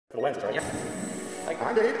The lenses are,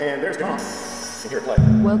 I'm Dave, and there's Tom. Here, play.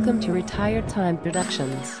 Welcome to Retired Time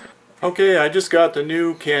Productions. Okay, I just got the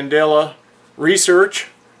new Candela Research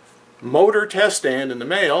motor test stand in the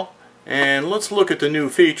mail, and let's look at the new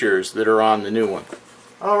features that are on the new one.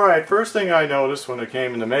 Alright, first thing I noticed when it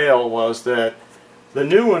came in the mail was that the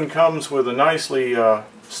new one comes with a nicely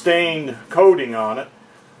stained coating on it,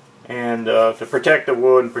 and to protect the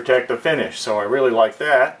wood and protect the finish, so I really like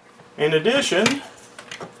that. In addition,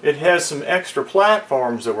 it has some extra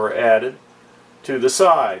platforms that were added to the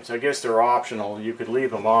sides. I guess they're optional. You could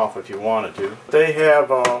leave them off if you wanted to. They have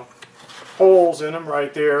holes in them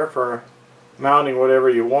right there for mounting whatever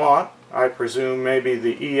you want. I presume maybe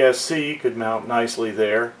the ESC could mount nicely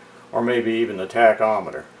there, or maybe even the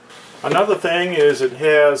tachometer. Another thing is it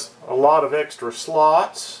has a lot of extra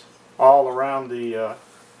slots all around the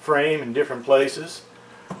frame in different places.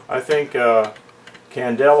 I think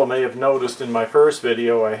Candela may have noticed in my first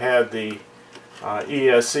video I had the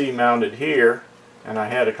ESC mounted here, and I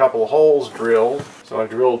had a couple of holes drilled, so I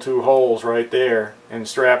drilled 2 holes right there and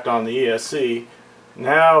strapped on the ESC.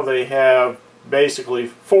 Now they have basically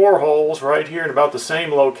 4 holes right here in about the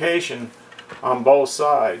same location on both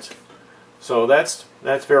sides. So that's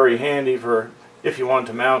very handy for if you want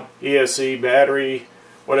to mount ESC, battery,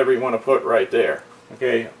 whatever you want to put right there.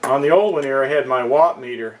 Okay, on the old one here I had my watt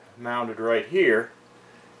meter mounted right here,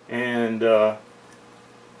 and I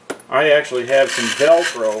actually have some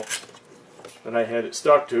Velcro that I had it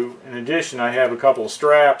stuck to. In addition, I have a couple of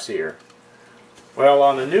straps here. Well,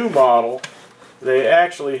 on the new model they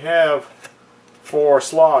actually have 4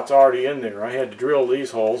 slots already in there. I had to drill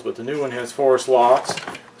these holes, but the new one has 4 slots,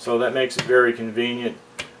 so that makes it very convenient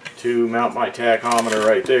to mount my tachometer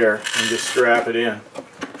right there and just strap it in.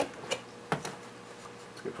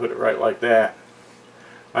 Let's put it right like that.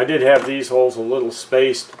 I did have these holes a little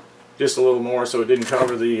spaced, just a little more, so it didn't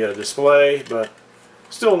cover the display, but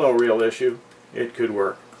still no real issue. It could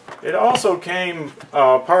work. It also came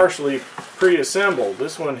partially pre-assembled.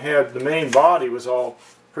 This one had, the main body was all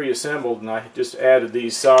pre-assembled, and I just added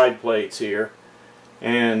these side plates here.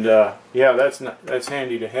 And yeah, that's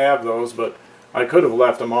handy to have those, but I could have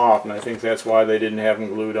left them off, and I think that's why they didn't have them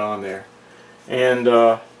glued on there. And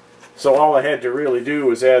so all I had to really do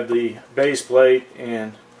was add the base plate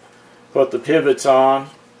and put the pivots on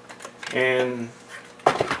and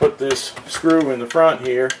put this screw in the front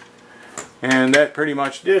here, and that pretty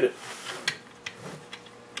much did it.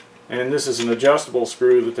 And this is an adjustable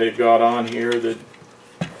screw that they've got on here that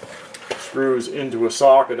screws into a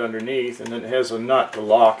socket underneath, and it has a nut to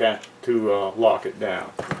lock it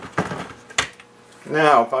down.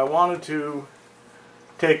 Now if I wanted to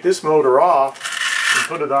take this motor off and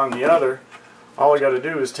put it on the other, all I got to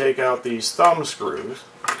do is take out these thumb screws.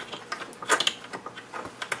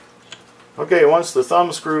 Okay, once the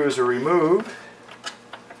thumb screws are removed,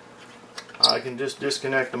 I can just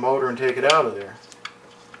disconnect the motor and take it out of there.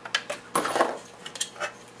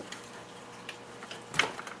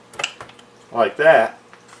 Like that.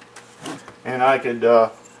 And I could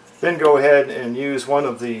then go ahead and use one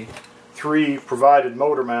of the 3 provided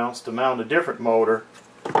motor mounts to mount a different motor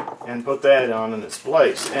and put that on in its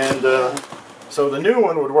place. And so the new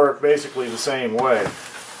one would work basically the same way.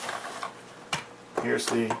 Here's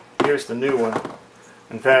the new one.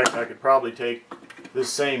 In fact, I could probably take this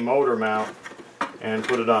same motor mount and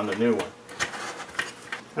put it on the new one.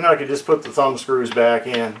 And I could just put the thumb screws back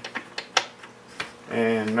in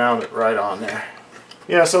and mount it right on there.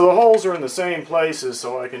 Yeah, so the holes are in the same places,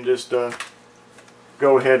 so I can just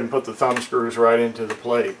go ahead and put the thumb screws right into the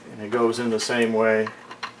plate, and it goes in the same way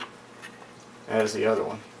as the other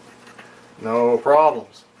one. No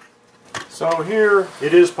problems. So here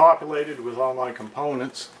it is populated with all my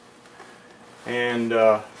components, and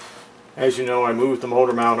as you know, I moved the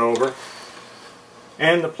motor mount over,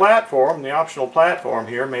 and the platform, the optional platform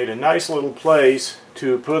here, made a nice little place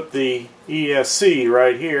to put the ESC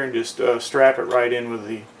right here and just strap it right in with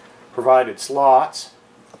the provided slots.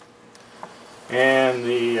 And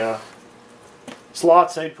the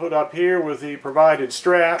slots they put up here with the provided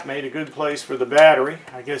strap made a good place for the battery.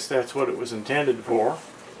 I guess that's what it was intended for.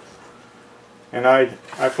 And I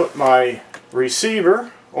put my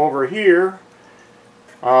receiver over here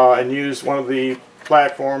and used one of the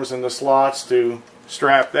platforms in the slots to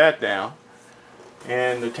strap that down.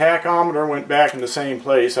 And the tachometer went back in the same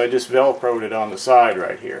place. I just Velcroed it on the side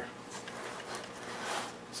right here.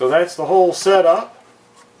 So that's the whole setup,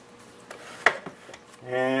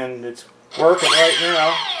 and it's working right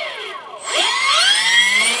now.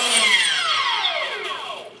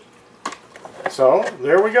 So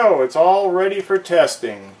there we go. It's all ready for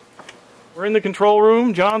testing. We're in the control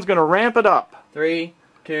room. John's going to ramp it up. 3,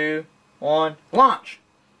 2, 1, launch!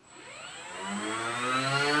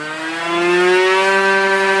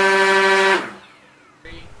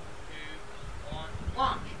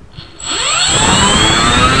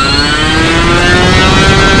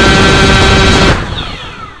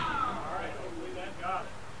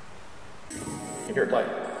 Here,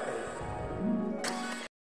 play.